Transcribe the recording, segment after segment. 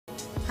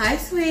Hi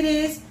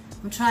sweeties,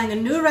 I'm trying a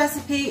new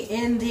recipe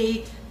in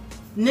the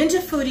Ninja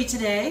FOODi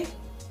today.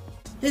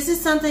 This is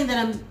something that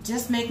I'm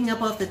just making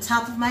up off the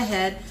top of my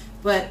head,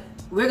 but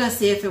we're gonna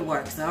see if it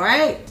works, all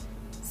right?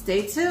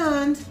 Stay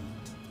tuned.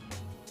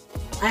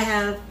 I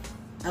have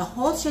a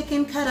whole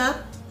chicken cut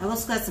up. I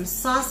also got some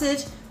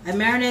sausage. I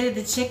marinated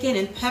the chicken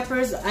in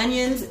peppers,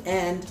 onions,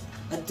 and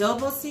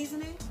adobo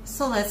seasoning.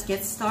 So let's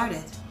get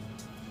started.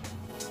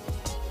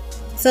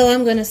 So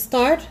I'm gonna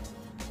start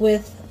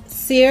with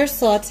sear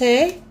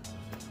saute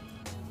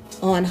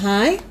on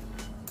high.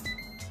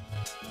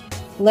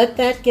 Let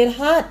that get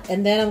hot,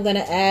 and then I'm gonna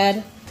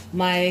add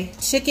my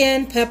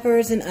chicken,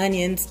 peppers, and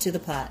onions to the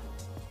pot.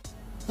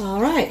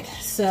 All right,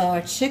 so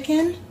our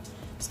chicken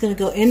is gonna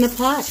go in the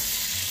pot.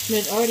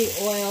 There's already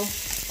oil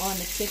on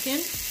the chicken.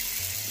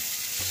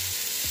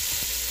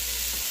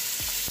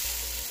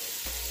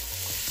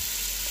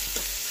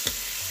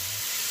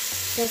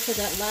 Also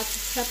got lots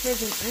of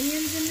peppers and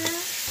onions in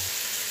there.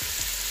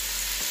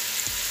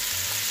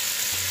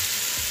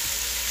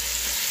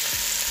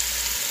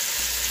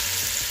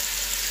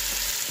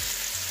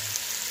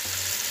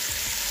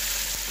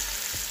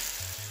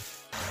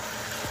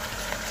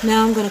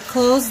 Now I'm going to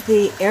close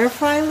the air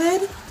fry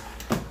lid.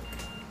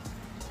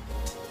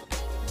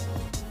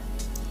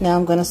 Now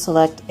I'm going to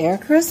select air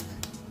crisp.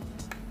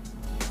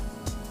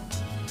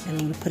 And I'm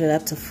going to put it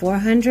up to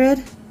 400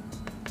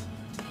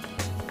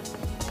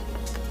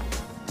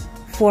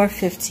 for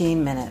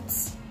 15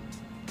 minutes.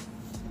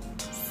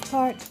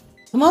 Start.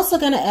 I'm also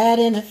going to add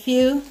in a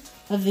few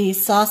of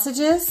these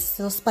sausages,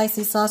 those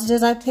spicy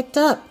sausages I picked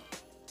up.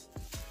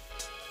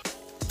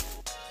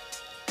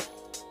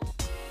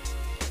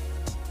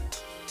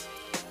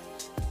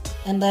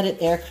 And let it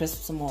air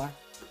crisp some more.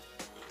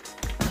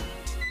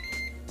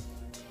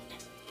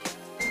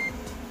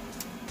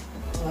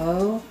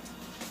 Oh,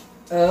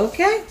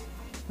 okay.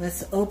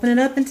 Let's open it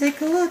up and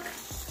take a look.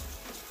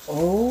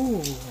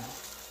 Oh,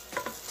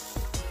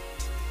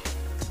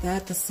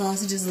 that the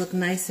sausages look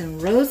nice and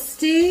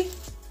roasty.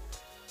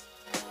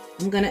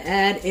 I'm gonna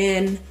add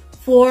in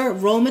 4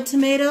 Roma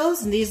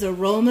tomatoes, and these are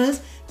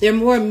Romas. They're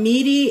more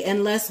meaty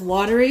and less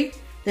watery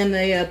than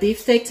the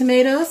beefsteak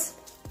tomatoes.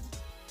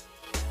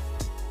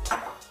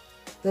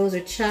 Those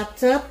are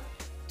chopped up.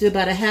 Do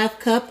about a ½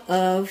 cup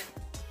of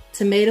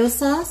tomato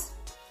sauce.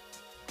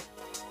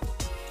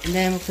 And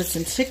then we'll put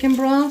some chicken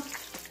broth.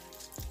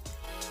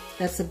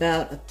 That's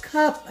about a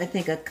cup. I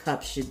think a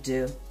cup should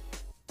do.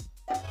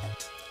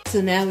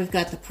 So now we've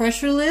got the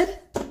pressure lid.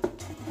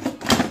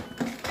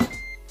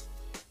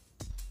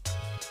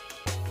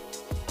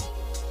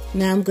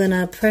 Now I'm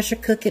gonna pressure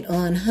cook it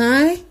on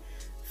high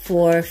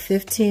for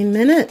 15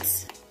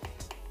 minutes.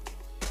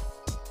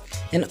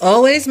 And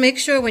always make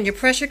sure when you're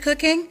pressure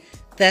cooking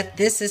that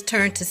this is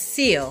turned to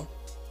seal.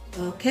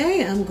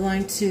 Okay, I'm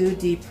going to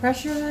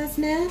depressurize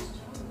now.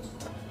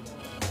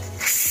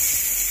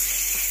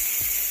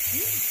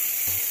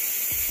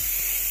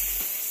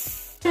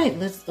 All right,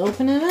 let's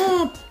open it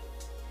up.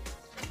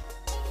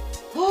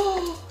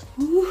 Oh,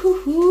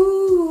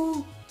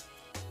 ooh,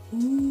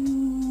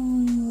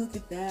 ooh, look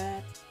at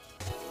that.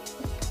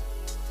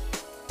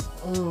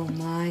 Oh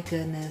my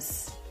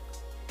goodness.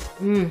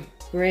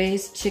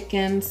 Braised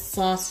chicken,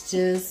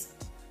 sausages,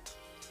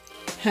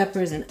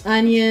 peppers and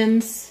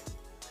onions.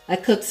 I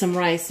cooked some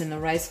rice in the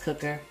rice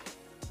cooker.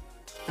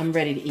 I'm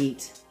ready to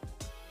eat.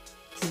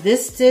 So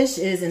this dish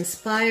is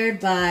inspired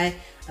by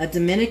a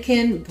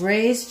Dominican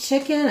braised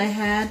chicken I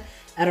had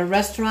at a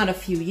restaurant a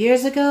few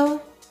years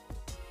ago.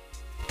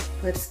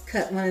 Let's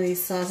cut one of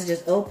these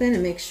sausages open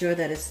and make sure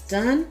that it's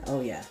done. Oh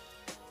yeah,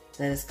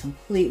 that is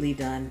completely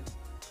done.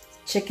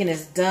 Chicken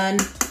is done.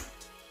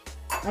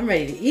 I'm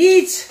ready to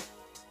eat.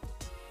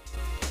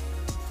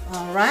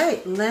 All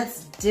right,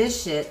 let's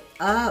dish it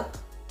up.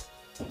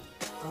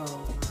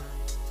 Oh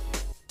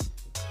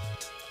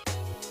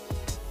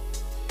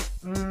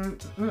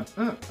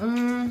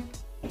my.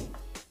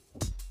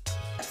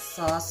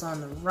 Sauce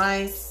on the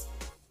rice,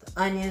 the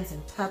onions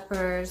and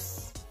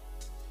peppers.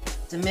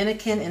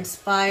 Dominican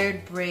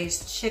inspired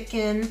braised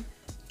chicken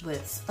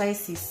with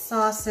spicy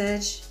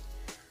sausage.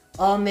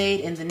 All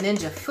made in the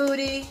Ninja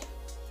FOODi.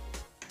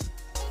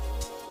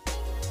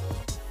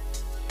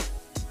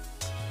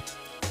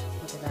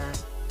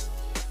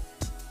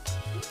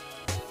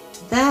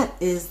 That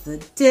is the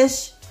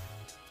dish.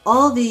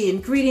 All the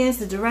ingredients,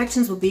 the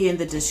directions will be in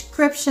the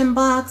description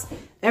box.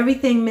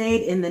 Everything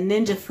made in the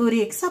Ninja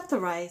FOODi except the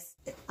rice.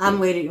 I'm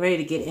ready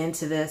to get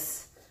into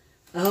this.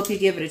 I hope you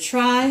give it a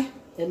try.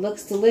 It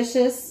looks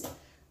delicious.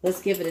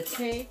 Let's give it a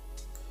taste.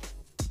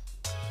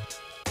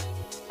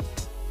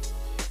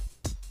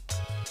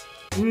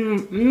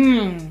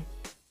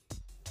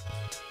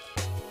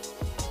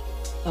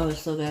 Oh,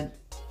 it's so good.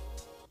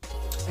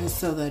 It's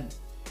so good.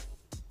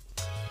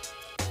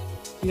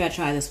 You gotta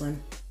try this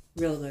one.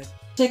 Real good.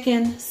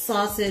 Chicken,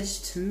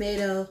 sausage,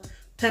 tomato,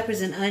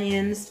 peppers and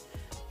onions.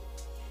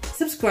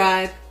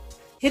 Subscribe.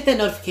 Hit that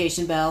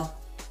notification bell.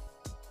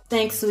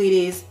 Thanks,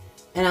 sweeties.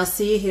 And I'll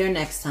see you here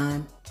next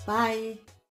time. Bye.